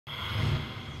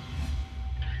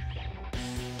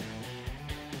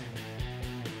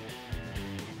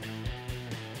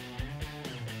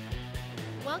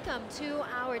welcome to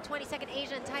our 22nd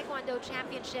Asian Taekwondo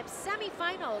Championship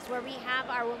semifinals, where we have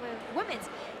our women's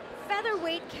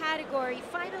featherweight category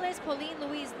finalist Pauline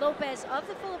Louise Lopez of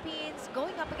the Philippines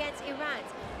going up against Iran's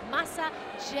Masa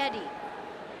Jedi.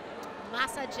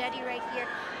 Masa Jedi right here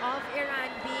of Iran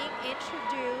being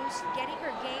introduced, getting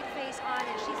her game face on,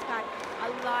 and she's got a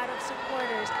lot of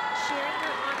supporters cheering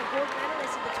her on. A gold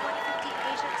medalist in the 2015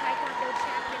 Asian Taekwondo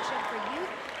Championship for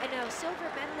youth and a silver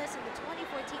medalist in the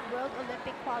 2014 World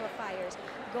Olympic qualifiers,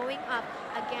 going up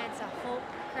against a home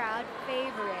crowd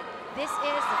favorite. This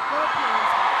is the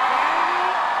Philippines'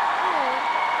 very own,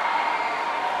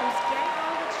 who's getting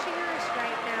all the cheers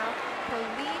right now,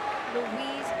 Pauline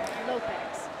Louise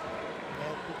Lopez.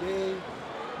 And today,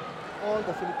 all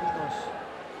the Filipinos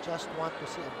just want to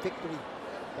see a victory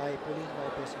by Pauline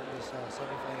Lopez in this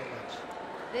semi-final match.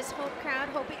 This home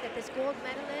crowd hoping that this gold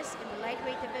medalist in the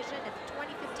lightweight division at the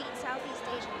 2015 Southeast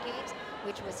Asian Games,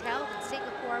 which was held in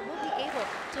Singapore, will be able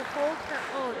to hold her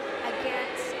own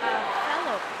against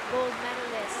fellow gold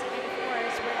medalists. And of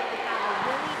course, we're going to have a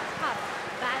really tough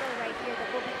battle right here that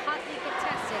will be hotly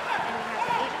contested. And we have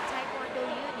the Asian Taekwondo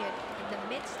Union in the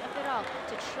midst of it all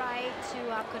to try to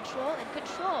control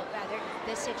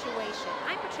the situation.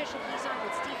 I'm Patricia Gizon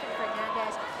with Stephen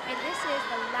Fernandez, and this is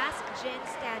the last gin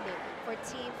standing for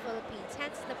Team Philippines,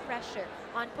 hence the pressure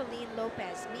on Pauline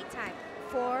Lopez. Meantime,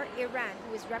 for Iran,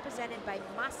 who is represented by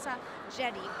Masa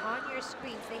Jedi on your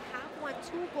screens, they have won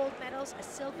 2 gold medals, a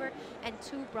silver, and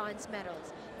 2 bronze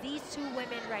medals. These 2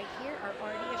 women right here are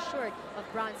already assured of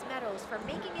bronze medals for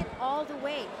making it all the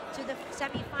way to the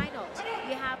semifinals.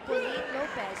 You have Pauline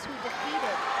Lopez, who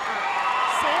defeated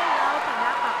Sae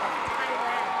Tanaka of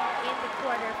Thailand in the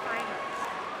quarterfinals.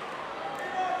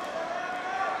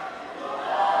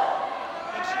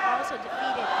 And she also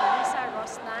defeated Alisa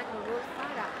Roslan Nurul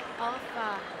Farah of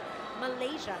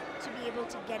Malaysia to be able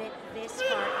to get it this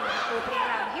far in the opening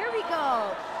round. Here we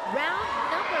go. Round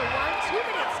number 1, 2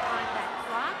 minutes on that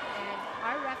clock, and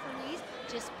our referees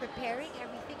just preparing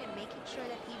everything and making sure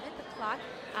that even the clock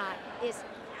is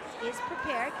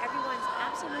prepared. Everyone's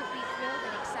absolutely thrilled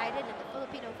and excited, and the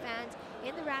Filipino fans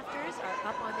in the rafters are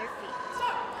up on their feet.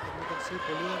 And you can see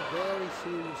Pauline very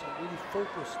serious and really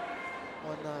focused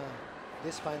on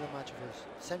this final match of hers,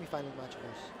 semi-final match of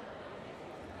hers.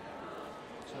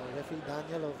 So referee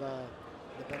Daniel of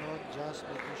Lebanon just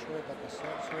making sure that the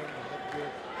sensor and the headgear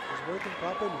is working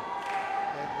properly,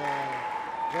 and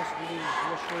just really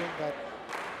reassuring that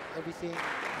everything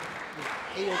is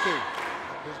A-OK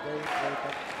in this very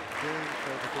important game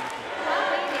for the Philippines. While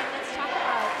waiting, let's talk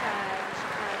about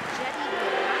Jedi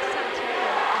Masa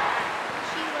Jedi.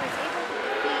 She was able to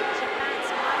defeat Japan's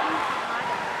Mayu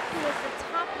Hamada, who was the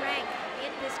top rank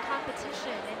in this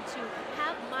competition, and to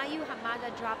have Mayu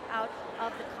Hamada drop out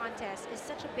of the contest is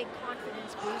such a big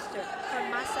confidence booster for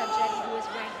Masa Jedi, who is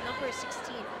ranked number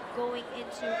 16 going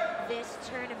into this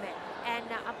tournament. And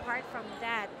apart from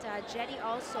that, Jedi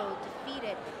also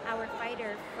defeated our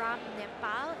fighter from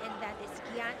Nepal, and that is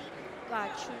Gianni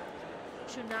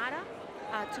Chunara,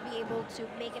 to be able to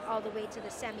make it all the way to the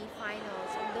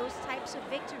semifinals. And those types of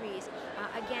victories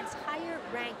against higher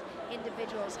ranked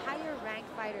individuals, higher ranked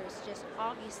fighters, just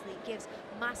obviously gives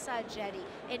Masa Jedi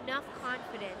enough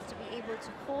confidence to be able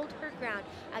to hold her ground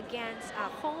against a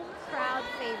home crowd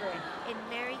favorite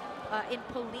in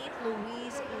Pauline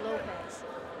Louise Lopez.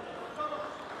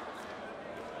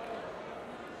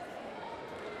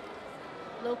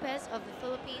 Lopez of the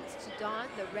Philippines to don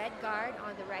the red guard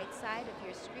on the right side of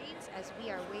your screens as we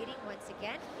are waiting once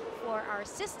again for our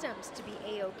systems to be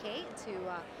A-OK,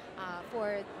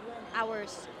 for our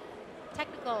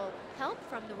technical help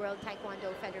from the World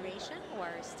Taekwondo Federation, who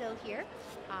are still here,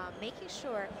 making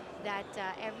sure that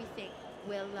everything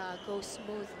will go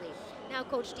smoothly. Now,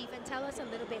 Coach Stephen, tell us a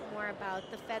little bit more about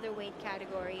the featherweight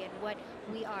category and what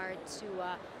we are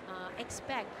to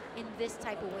expect in this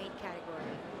type of weight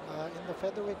category. In the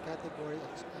featherweight category,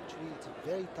 it's a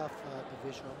very tough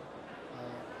division.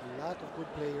 A lot of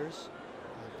good players,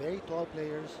 very tall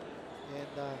players,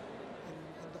 and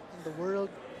in the world,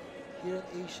 here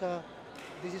in Asia,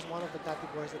 this is one of the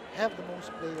categories that have the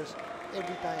most players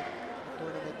every time the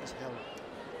tournament is held.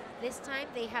 This time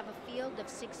they have a field of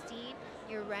 16.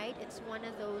 You're right, it's one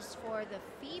of those for the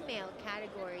female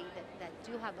category that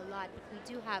do have a lot, but we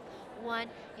do have one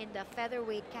in the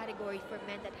featherweight category for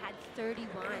men that had 31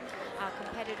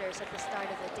 competitors at the start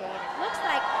of the day. And it looks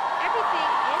like everything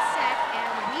is set, and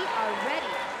we are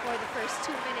ready for the first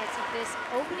 2 minutes of this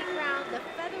opening round, the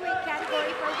featherweight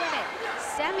category for women.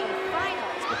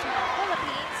 Semi-finals between the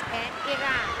Philippines and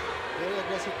Iran. Very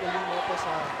aggressive Pauline Lopez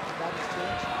in that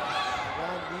exchange.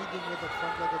 Iran leading with the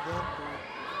front leg again to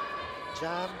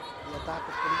jam the attack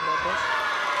of Pauline Lopez.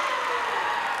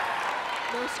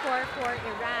 No score for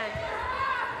Iran.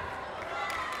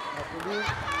 Pauline,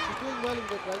 she's doing well with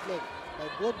the right leg. A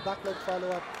good back leg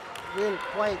follow-up will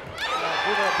quite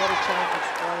give her a better chance of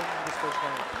scoring in this first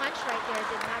round. The punch right there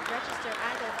did not register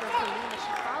either for Pauline, and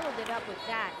she followed it up with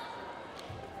that.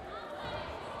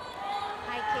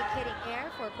 High kick hitting air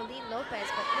for Pauline Lopez,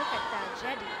 but look at that,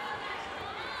 Jedi.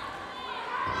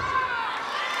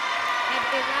 And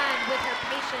Iran, with her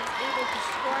patience, able to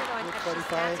score on as she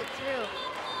snaps it through.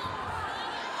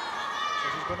 So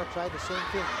she's going to try the same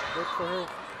thing. Good for her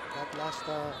that last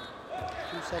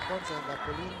few seconds, and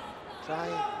Pauline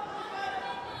trying,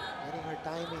 getting her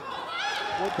timing.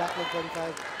 Good back leg 45,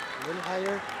 a little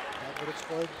higher, that would have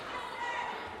scored.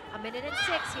 A minute and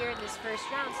 6 here in this first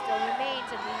round still remains,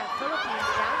 and we have Philippines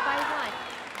down by 1.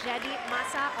 Jadi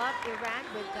Masa of Iran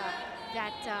with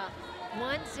that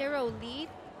 1-0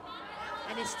 lead,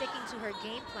 and is sticking to her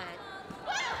game plan.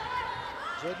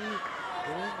 Jadi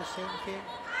doing the same thing,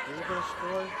 gave her a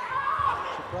score.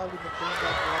 She probably maintained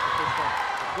that throughout the first round.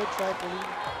 A good try for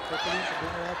Pauline to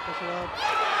bring her out, push her out.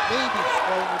 Maybe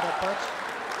scoring with that punch.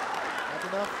 Not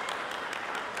enough.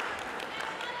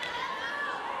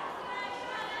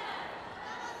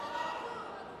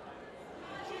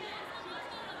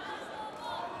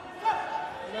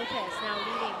 Lopez now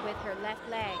leading with her left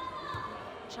leg,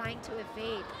 trying to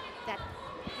evade that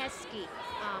pesky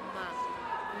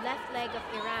left leg of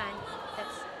Iran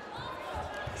that's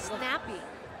snappy.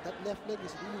 That left leg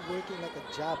is really working like a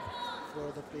jab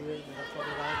for the player from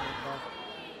Iran, and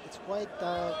it's quite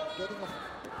getting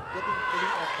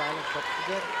Pauline off balance. But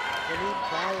again, Pauline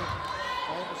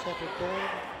trying to set her tone.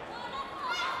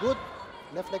 Good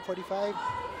left leg 45.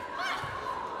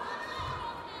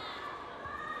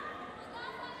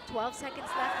 12 seconds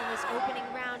left in this opening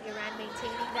round. Iran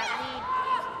maintaining that lead.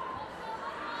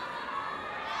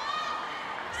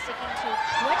 Sticking to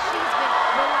what she's been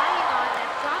relying on,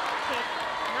 that drop kick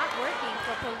not working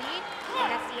for Pauline, and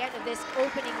that's the end of this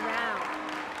opening round.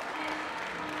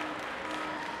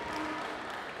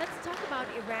 Let's talk about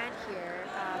Iran here.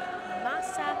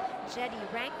 Masa Jedi,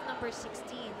 ranked number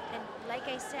 16, and like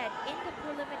I said, in the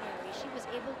preliminary, she was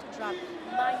able to drop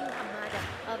Mayu Hamada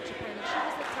of Japan, and she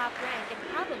was the top rank, and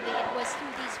probably it was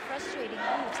through these frustrating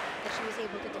moves that she was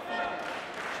able to defeat her.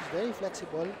 She's very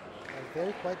flexible,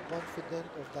 very quite confident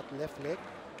of that left leg.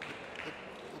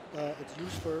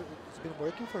 It's been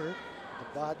working for her,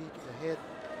 the body to the head,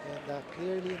 and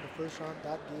clearly in the first round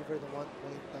that gave her the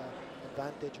 1-point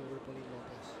advantage over Pauline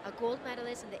Lopez. A gold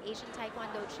medalist in the Asian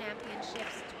Taekwondo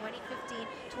Championships 2015,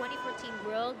 2014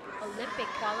 World Olympic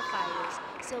qualifiers,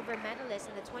 silver medalist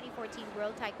in the 2014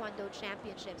 World Taekwondo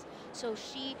Championships. So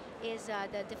she is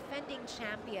the defending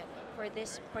champion for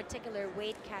this particular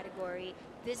weight category,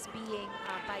 this being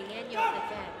a biennial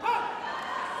event.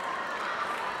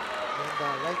 And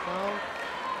right now,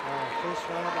 first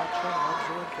round action,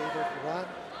 1-0 in favor of Iran.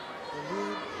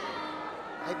 Pauline,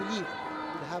 I believe,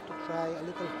 will have to try a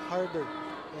little harder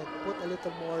and put a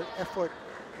little more effort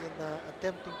in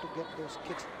attempting to get those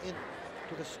kicks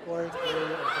into the scoring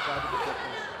area of the body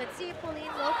protectors. Let's see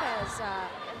Pauline Lopez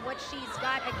and what she's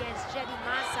got against Jadi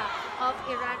Masa of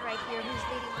Iran right here, who's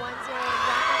leading 1-0 in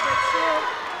round number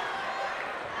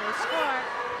 2. No score.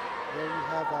 There you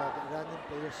have the Iranian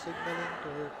player signaling to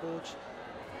her coach.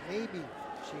 Maybe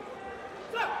she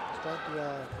is trying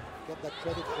to get that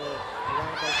credit for the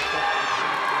round of the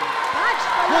Punch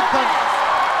for good Lopez. punch!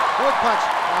 Good punch!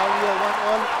 Now we are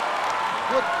 1-1.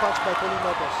 Good punch by Pauline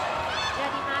Lopez.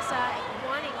 Jadi Masa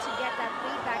wanting to get that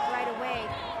lead back right away.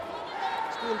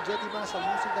 Still, Jadi Masa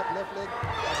using that left leg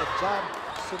as a jab,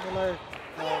 similar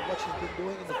what she's been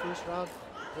doing in the first round.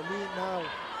 Pauline now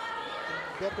in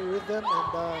better rhythm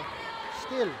and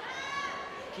still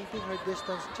keeping her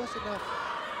distance just enough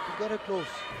to get her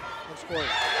close and score.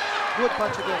 Good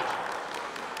punch again.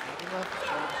 Not enough.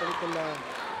 It's a little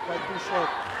quite too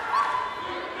short.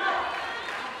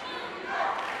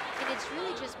 And it's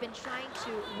really just been trying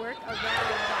to work around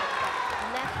that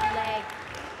left leg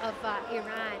of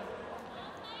Iran.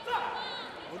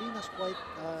 Pauline has quite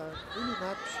really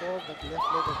not solved that left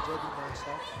leg of Jadi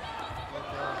Masa. And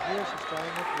here she's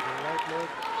trying it with her right leg.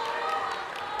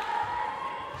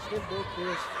 Still both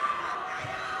players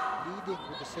leading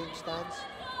with the same stance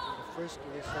from the first to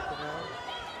the second round.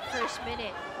 First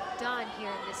minute done here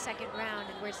in the second round,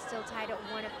 and we're still tied at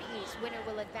 1 apiece. Winner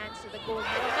will advance to the gold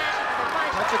medal match.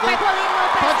 Another punch by Pauline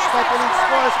Lopez. Punch by Pauline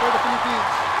scores for the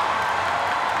Philippines.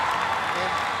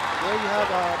 And there you have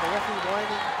the referee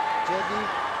warning Jadi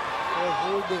for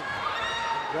holding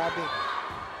and grabbing.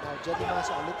 Now Jadi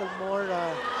Masa a little more and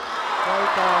that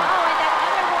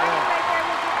other warning right there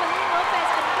will give Pauline Lopez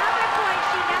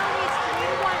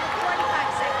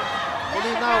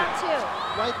Pauline the now ground too.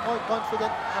 quite more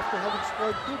confident after having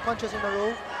scored 2 punches in a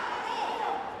row.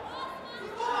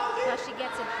 Well, she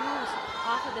gets a boost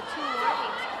off of the 2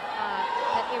 warnings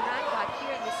that Iran got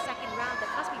here in the second round.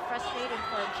 That must be frustrating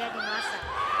for Jedi Masa.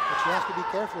 But she has to be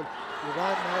careful.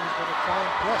 Iran now is going to try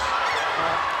and press.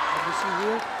 As you see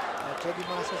here, Jedi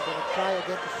Masa is going to try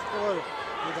again to score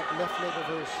with that left leg of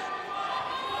hers.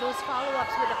 Those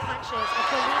follow-ups with the punches.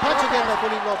 Punch again by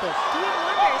Pauline Lopez. Doing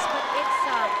wonders, but it's...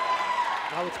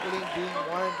 Now it's Pauline being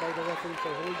warned by the referee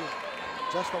for holding.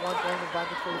 Just a 1-point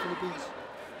advantage for the Philippines.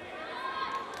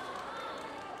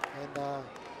 And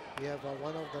we have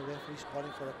one of the referees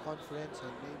calling for a conference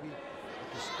and maybe a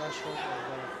discussion of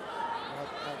what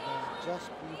had just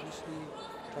previously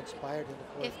transpired in the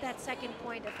court. If that second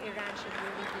point of Iran should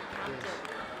really be counted,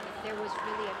 Yes. if there was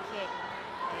really a kick,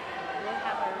 we'll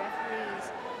have our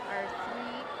referees, our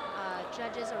 3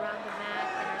 judges around the mat,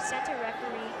 and our center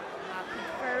referee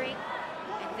conferring.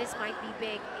 And this might be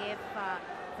big if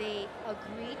they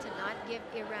agree to not give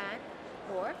Iran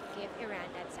or give Iran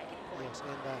that second point. Yes,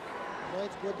 and you know,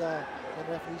 it's good when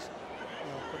referees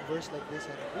converse like this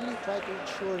and really try to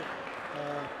ensure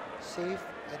safe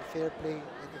and fair play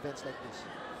in events like this.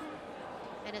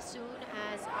 And as soon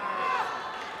as our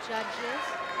judges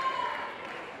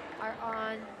are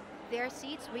on their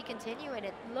seats, we continue, and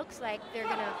it looks like they're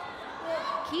gonna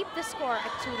keep the score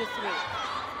at 2-3.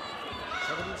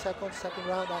 17 seconds, second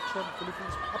round action.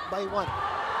 Philippines up by 1.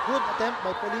 Good attempt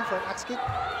by Pauline for an axe kick.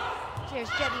 Here's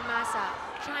Jedi Masa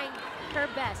trying her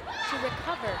best to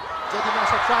recover. Jedi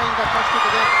Masa trying that punch kick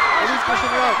again. Pauline's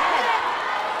pushing her out.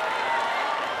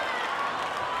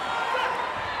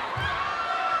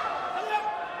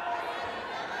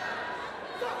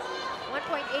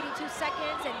 1.82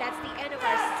 seconds, and that's the end of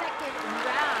our second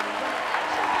round. What an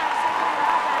action-packed second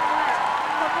round that was.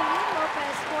 For Pauline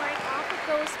Lopez scoring off of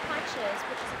those punches,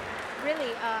 which is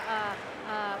really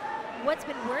what's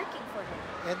been working for her.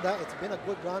 And it's been a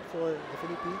good round for the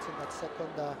Philippines in that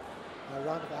second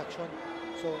round of action.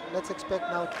 So let's expect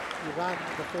now Iran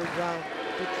in the third round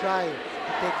to try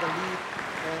to take the lead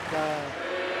and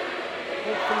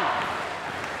hopefully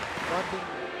wanting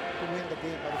to win the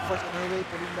game. But of course, in her way,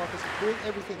 Pauline Lopez is doing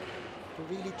everything to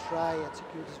really try and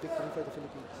secure this victory for the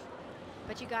Philippines.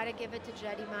 But you got to give it to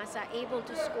Jedi Masa, able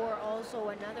to score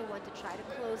also another one to try to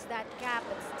close that gap.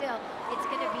 But still, it's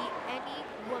going to be any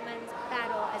woman's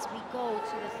battle as we go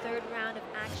to the third round of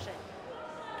action.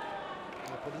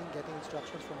 Pauline getting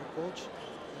instructions from her coach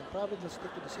and probably will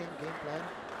stick to the same game plan.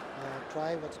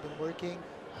 Try what's been working.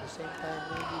 At the same time,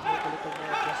 maybe make a little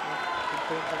more adjustment in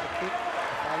terms of the kick,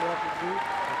 the follow-up will do,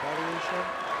 the variation,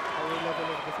 our level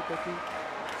of difficulty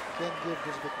can give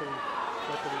this victory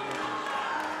for Pauline Lopez.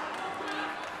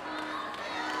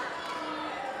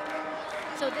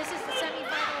 So this is the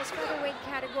semifinals featherweight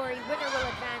category. Winner will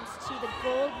advance to the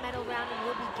gold medal round and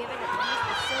will be given at least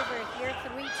the silver here. 3-2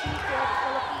 for the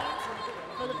Philippines.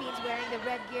 Philippines wearing the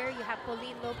red gear. You have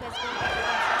Pauline Lopez going up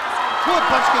against Masa. Good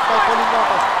punch kick by Pauline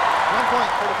Lopez. 1 point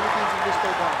for the Philippines in this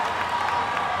third round.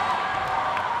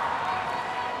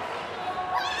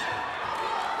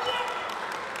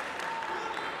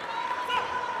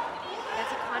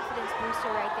 That's a confidence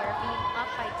booster right there, being up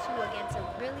by 2 against a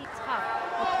really tough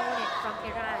opponent from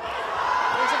Iran.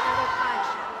 There's another punch,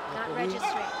 not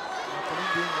registering.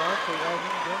 Pauline being warned for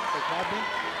warning again, for grabbing.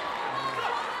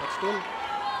 But still,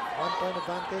 1 point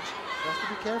advantage. Has to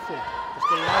be careful. There's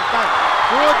still a lot of time.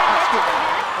 Good axe kick.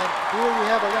 And here we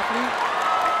have a referee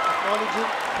acknowledging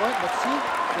point. Let's see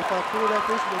if our 2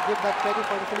 referees will give that credit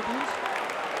for the Philippines.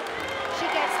 She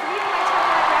gets 3 points from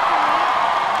one referee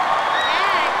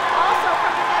and also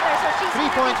from another. So she's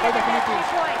 3 points for the Philippines.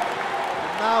 3 points.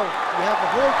 And now we have the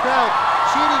whole crowd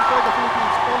cheering for the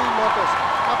Philippines. Pauline Lopez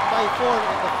up by 4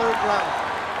 in the third round.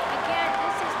 Again,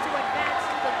 this is to advance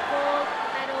to the gold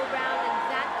medal round, and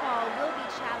that call will be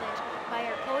challenged by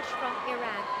our coach from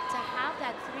Iran to have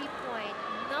that 3 points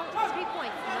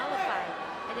nullified,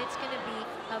 and it's going to be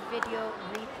a video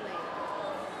replay.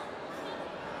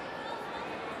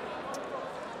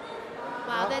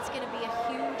 Wow, that's going to be a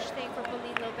huge thing for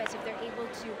Pauline Lopez if they're able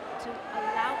to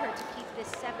allow her to keep this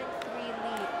 7-3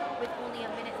 lead with only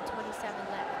 1 minute and 27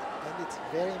 left. And it's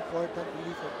very important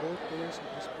really for both players at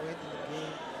this point in the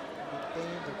game to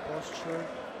maintain their posture,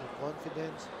 their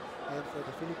confidence, and for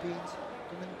the Philippines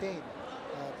to maintain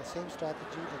the same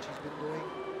strategy that she's been doing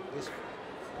this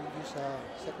previous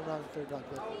second round and third round.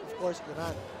 But of course,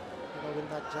 Iran will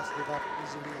not just give up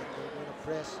easily, and they're going to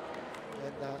press.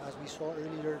 And as we saw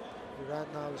earlier, Iran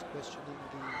now is questioning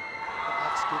the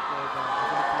axe kick of the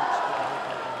Philippines to the head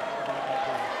of the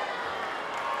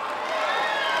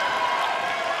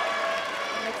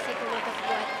And let's take a look at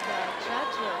what the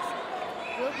judges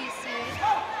will be seeing.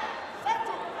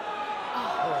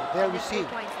 Oh, there we see.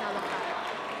 3 points now,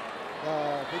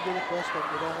 The video request of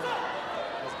Iran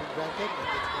has been granted, and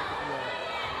it's going to be a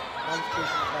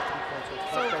nullification of that 3 points. So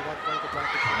it's back by 1 point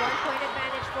advantage. 1 point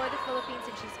advantage for the Philippines,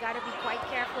 and she's got to be quite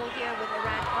careful here with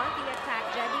Iran on the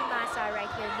attack. Jadi Masa right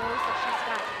here knows that she's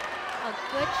got a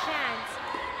good chance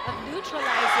of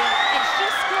neutralizing, and she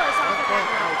scores off of that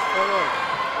Now it's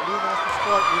 4-all. Pauline has to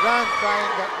score. Iran trying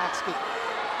that axe kick,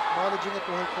 acknowledging it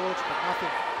to her coach, but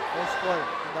nothing. No score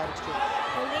in that exchange.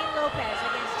 Pauline Lopez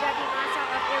against Jadi Masa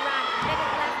of Iran. A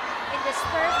minute left in this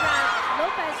third round.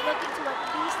 Lopez looking to at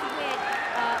least win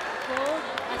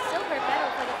a silver medal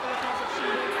for the Philippines if she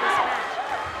wins this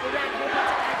match. Iran hoping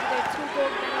to add to their 2 gold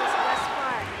medals thus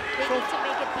far. They need to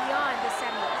make it beyond the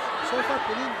semis. So far,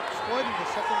 Pauline scored in the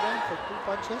second round for 2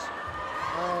 punches.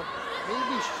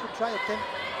 Maybe she should try an attempt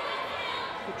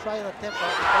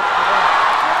on the punch.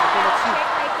 Okay, let's see.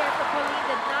 Kick right there for Pauline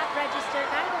did not register.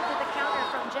 Neither did the counter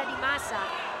from Jadi Masa.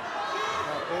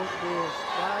 Both players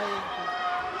trying to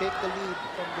take the lead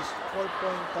from this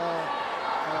 4-point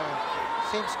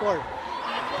same score.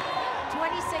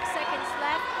 26 seconds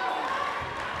left.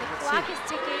 The clock is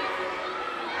ticking.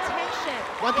 Tension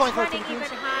 1 point is for running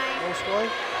Philippines. even high. No score.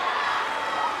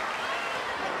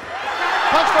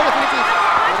 Punch for the Philippines.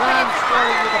 Iran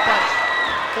scoring with a punch.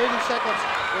 30 seconds.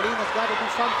 Pauline has got to do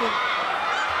something.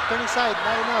 Turning side,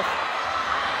 not enough.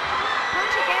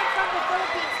 Punch again from the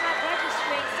Philippines, not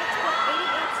registering.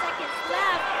 6.88 seconds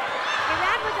left.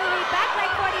 Iran with the lead, back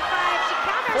like 45. She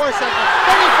counters. 4 seconds.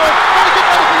 34. 30 kick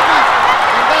for the Philippines.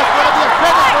 And that's going to be a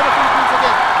credit for the Philippines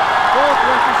again. Both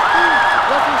referees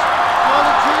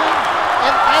acknowledging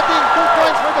and adding 2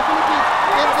 points for the Philippines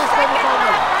in this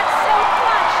semifinal. That's so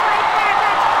clutch right there.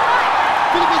 That's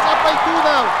clutch. Philippines up by 2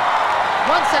 now.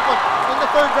 1 second in the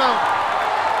third round.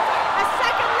 A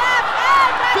second left.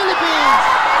 And that's Philippines.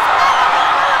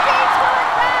 Philippines will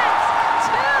advance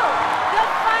to the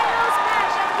finals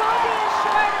match and will be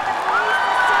assured of at least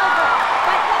a silver.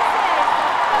 But this is the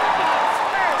Philippines'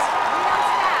 first real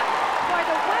snap for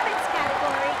the women's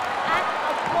category at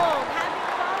a gold. Having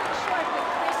fallen short with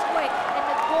Chris Wick in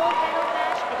the gold medal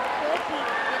match, it could be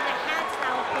in the hands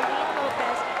now of Pauline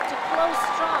Lopez to close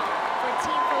strong for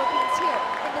Team Philippines here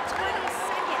in the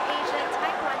 22nd Asian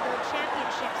Taekwondo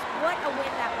Championships. What a win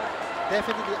that was.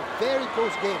 Definitely a very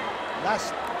close game.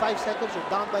 Last 5 seconds, you're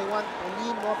down by 1.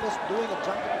 Pauline Lopez doing a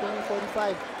jump in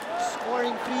 2045,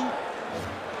 scoring 3, and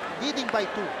leading by 2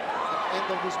 at the end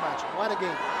of this match. What a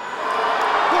game.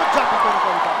 Good jump in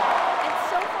 2045.